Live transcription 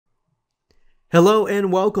Hello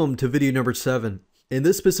and welcome to video number 7. In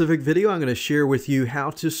this specific video, I'm going to share with you how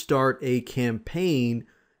to start a campaign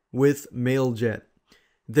with MailJet.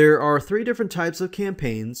 There are 3 different types of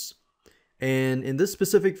campaigns, and in this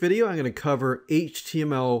specific video, I'm going to cover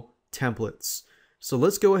HTML templates. So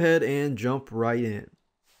let's go ahead and jump right in.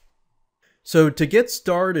 So to get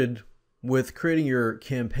started with creating your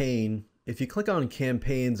campaign, if you click on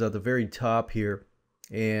campaigns at the very top here,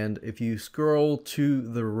 and if you scroll to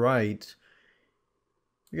the right,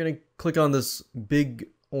 you're going to click on this big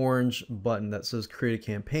orange button that says create a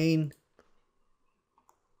campaign.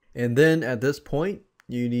 And then at this point,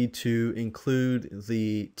 you need to include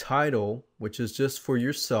the title, which is just for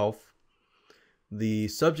yourself, the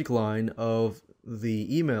subject line of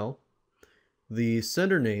the email, the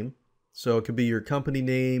sender name, so it could be your company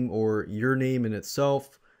name or your name in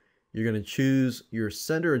itself. You're going to choose your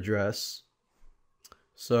sender address.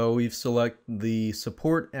 So we've selected the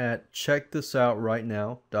support at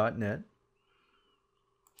checkthisoutRightNow.net.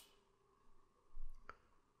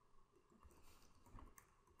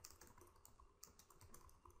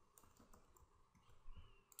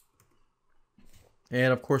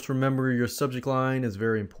 And of course, remember your subject line is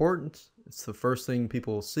very important. It's the first thing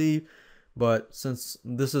people will see, but since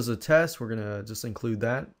this is a test, we're going to just include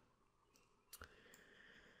that.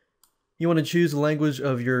 You want to choose the language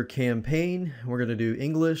of your campaign. We're going to do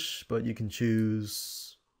English, but you can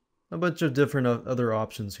choose a bunch of different other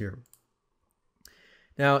options here.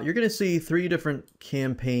 Now, you're going to see 3 different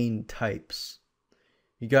campaign types.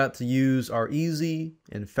 You got to use our easy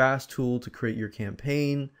and fast tool to create your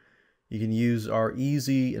campaign. You can use our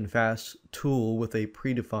easy and fast tool with a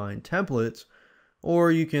predefined template,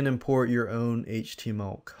 or you can import your own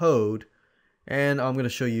HTML code. And I'm going to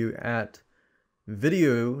show you at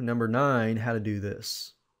video number 9 how to do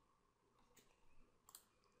this.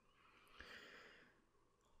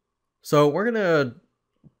 So we're going to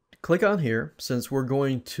click on here since we're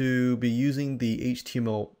going to be using the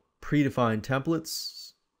HTML predefined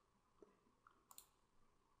templates.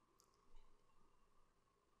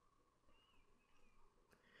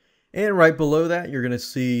 And right below that, you're going to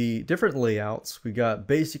see different layouts. We got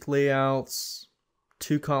basic layouts,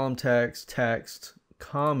 2-column text,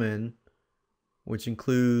 common, which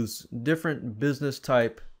includes different business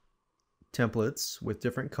type templates with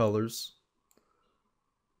different colors.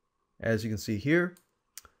 As you can see here,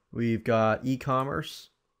 we've got e-commerce,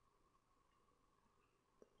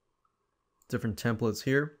 different templates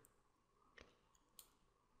here,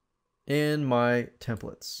 and my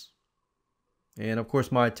templates. And of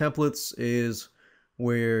course, my templates is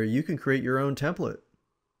where you can create your own template.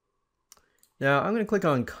 Now I'm going to click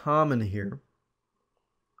on common here.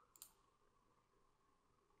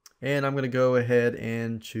 And I'm going to go ahead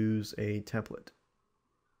and choose a template.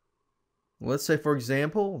 Let's say, for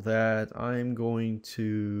example, that I'm going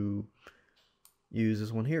to use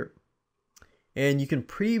this one here. And you can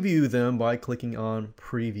preview them by clicking on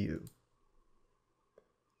preview.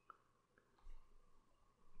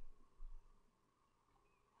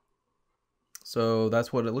 So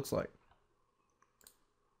that's what it looks like.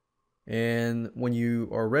 And when you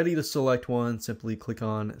are ready to select one, simply click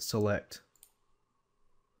on select.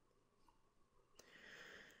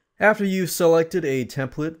 After you've selected a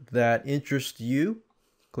template that interests you,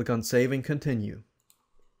 click on Save and Continue.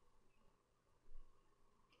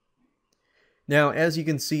 Now, as you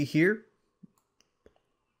can see here,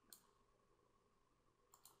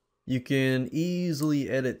 you can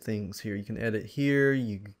easily edit things here. You can edit here,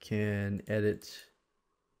 you can edit,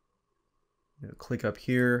 click up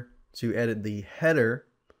here to edit the header.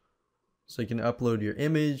 So you can upload your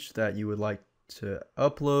image that you would like to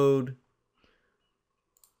upload.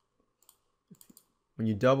 When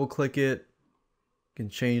you double click it, you can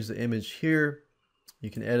change the image here. You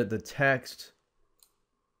can edit the text.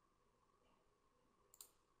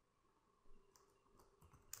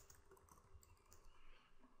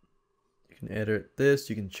 You can edit this.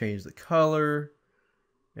 You can change the color,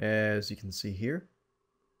 as you can see here.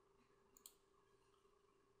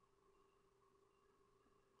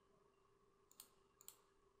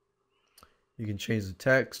 You can change the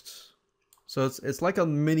text. So it's like a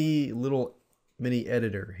mini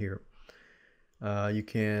editor here. You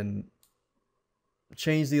can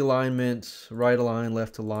change the alignment, right align,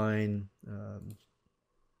 left align.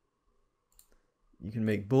 You can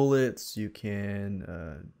make bullets. You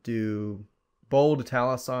can do bold,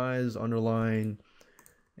 italicize, underline,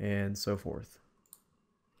 and so forth.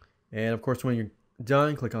 And of course, when you're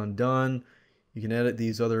done, click on done. You can edit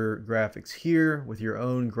these other graphics here with your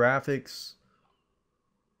own graphics.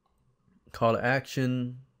 Call to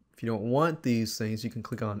action. If you don't want these things, you can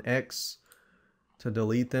click on X to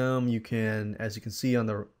delete them. You can, as you can see on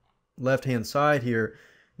the left hand side here,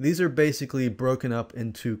 these are basically broken up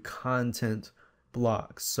into content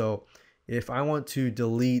blocks. So if I want to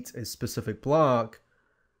delete a specific block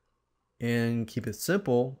and keep it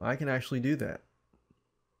simple, I can actually do that.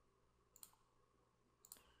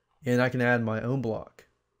 And I can add my own block.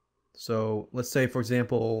 So let's say, for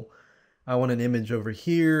example, I want an image over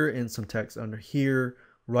here and some text under here,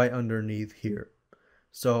 right underneath here.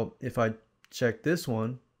 So if I check this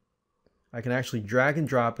one, I can actually drag and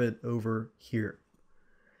drop it over here.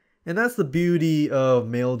 And that's the beauty of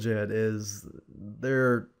MailJet, is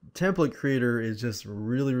their template creator is just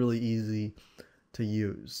really, really easy to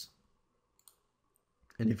use.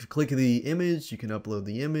 And if you click the image, you can upload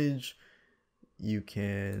the image, you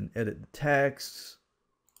can edit the text,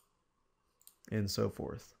 and so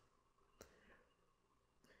forth.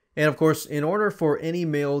 And of course, in order for any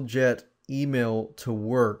MailJet email to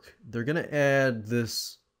work, they're going to add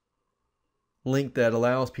this link that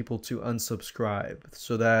allows people to unsubscribe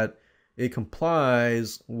so that it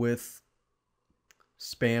complies with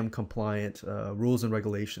spam compliant rules and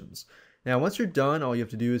regulations. Now, once you're done, all you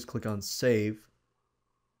have to do is click on Save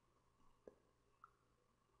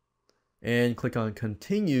and click on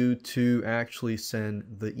Continue to actually send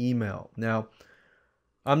the email. Now,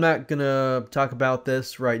 I'm not going to talk about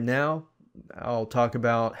this right now. I'll talk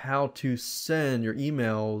about how to send your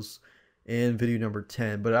emails in video number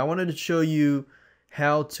 10, but I wanted to show you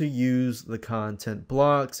how to use the content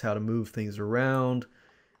blocks, how to move things around,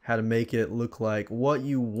 how to make it look like what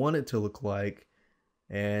you want it to look like,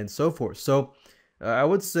 and so forth. So I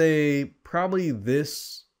would say probably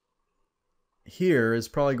this here is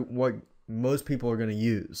probably what most people are going to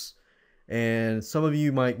use. And some of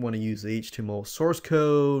you might want to use the HTML source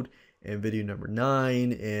code in video number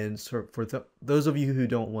 9. And so for those of you who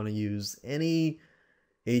don't want to use any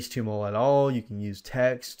HTML at all, you can use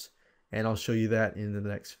text, and I'll show you that in the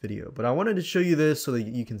next video. But I wanted to show you this so that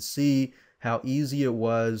you can see how easy it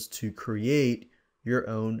was to create your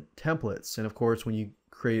own templates. And of course, when you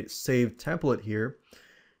create save template here,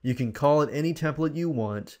 you can call it any template you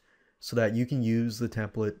want so that you can use the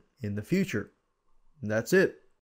template in the future. And that's it.